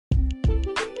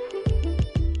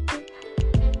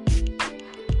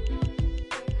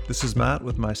This is Matt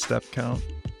with my step count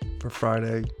for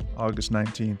Friday, August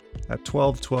 19th. At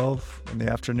 12:12 in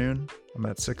the afternoon, I'm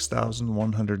at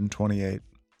 6,128.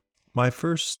 My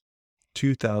first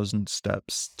 2,000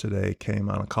 steps today came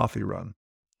on a coffee run.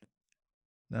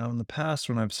 Now, in the past,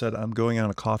 when I've said I'm going on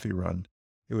a coffee run,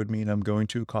 it would mean I'm going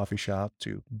to a coffee shop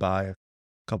to buy a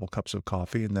couple cups of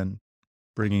coffee and then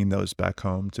bringing those back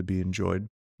home to be enjoyed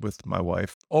with my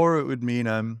wife. Or it would mean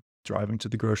I'm driving to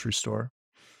the grocery store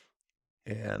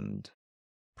and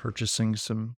purchasing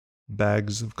some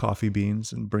bags of coffee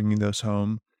beans and bringing those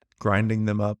home, grinding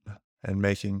them up and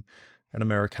making an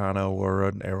Americano or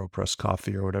an AeroPress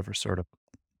coffee or whatever sort of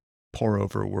pour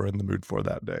over we're in the mood for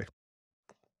that day.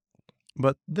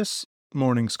 But this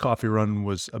morning's coffee run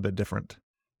was a bit different.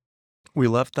 We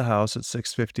left the house at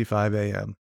 6:55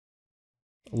 a.m.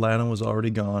 Lana was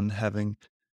already gone, having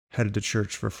headed to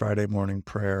church for Friday morning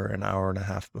prayer an hour and a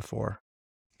half before.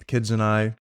 The kids and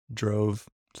I drove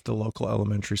to the local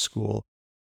elementary school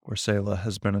where Selah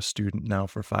has been a student now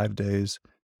for 5 days,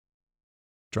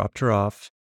 dropped her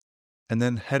off, and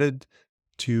then headed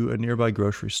to a nearby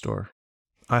grocery store.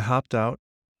 I hopped out,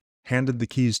 handed the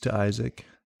keys to Isaac,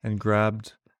 and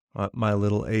grabbed my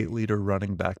little 8-liter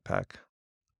running backpack.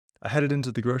 I headed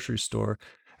into the grocery store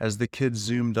as the kids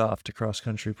zoomed off to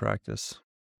cross-country practice.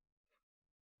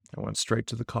 I went straight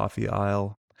to the coffee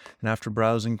aisle, and after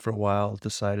browsing for a while,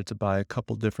 decided to buy a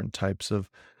couple different types of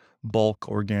bulk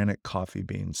organic coffee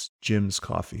beans, Jim's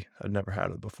Coffee. I'd never had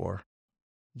it before.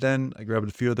 Then I grabbed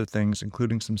a few other things,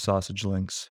 including some sausage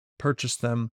links, purchased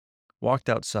them, walked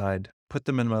outside, put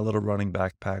them in my little running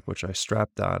backpack, which I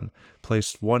strapped on,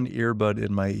 placed one earbud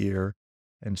in my ear,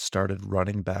 and started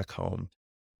running back home.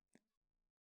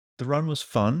 The run was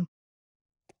fun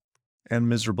and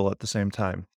miserable at the same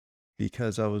time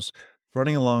because I was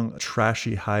running along a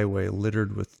trashy highway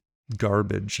littered with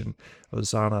garbage, and I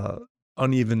was on a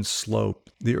uneven slope.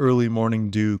 The early morning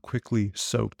dew quickly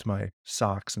soaked my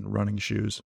socks and running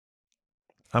shoes.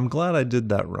 I'm glad I did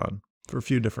that run for a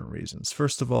few different reasons.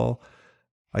 First of all,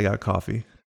 I got coffee.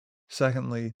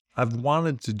 Secondly, I've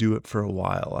wanted to do it for a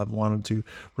while. I've wanted to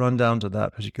run down to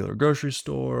that particular grocery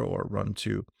store or run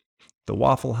to the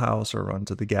Waffle House or run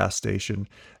to the gas station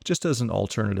just as an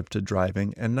alternative to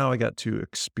driving. And now I got to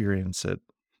experience it.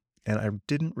 And I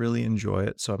didn't really enjoy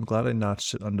it, so I'm glad I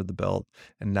notched it under the belt,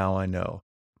 and now I know.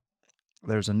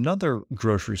 There's another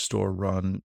grocery store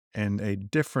run in a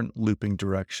different looping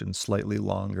direction, slightly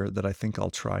longer, that I think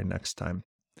I'll try next time.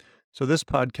 So this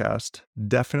podcast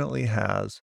definitely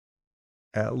has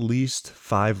at least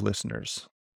 5 listeners.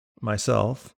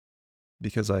 Myself,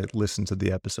 because I listen to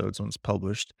the episodes when it's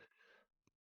published,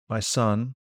 my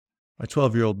son, my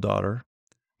 12-year-old daughter,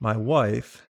 my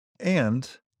wife,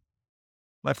 and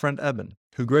my friend Eben,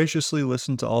 who graciously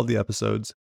listened to all the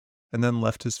episodes and then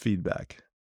left his feedback.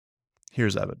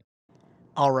 Here's Eben.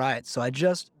 All right, so I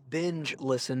just binge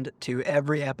listened to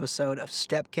every episode of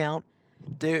Step Count.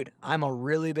 Dude, I'm a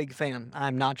really big fan.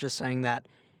 I'm not just saying that.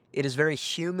 It is very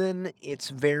human. It's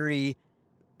very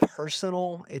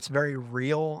personal. It's very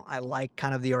real. I like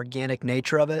kind of the organic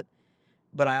nature of it,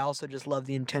 but I also just love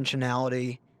the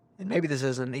intentionality. And maybe this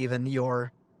isn't even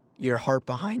your heart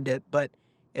behind it, but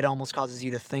it almost causes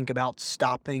you to think about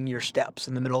stopping your steps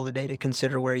in the middle of the day to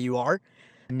consider where you are.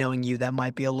 Knowing that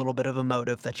might be a little bit of a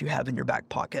motive that you have in your back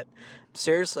pocket.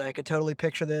 Seriously, I could totally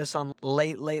picture this on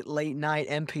late night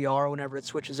NPR whenever it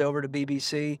switches over to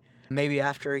BBC. Maybe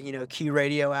after, Q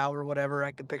radio hour or whatever,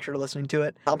 I could picture listening to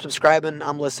it. I'm subscribing,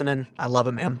 I'm listening. I love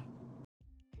it, man.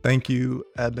 Thank you,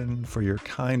 Eben, for your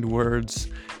kind words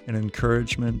and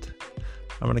encouragement.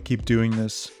 I'm going to keep doing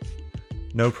this.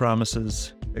 No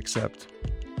promises, except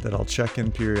that I'll check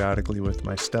in periodically with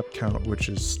my step count, which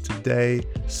is today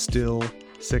still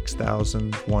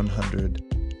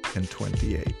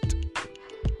 6,128.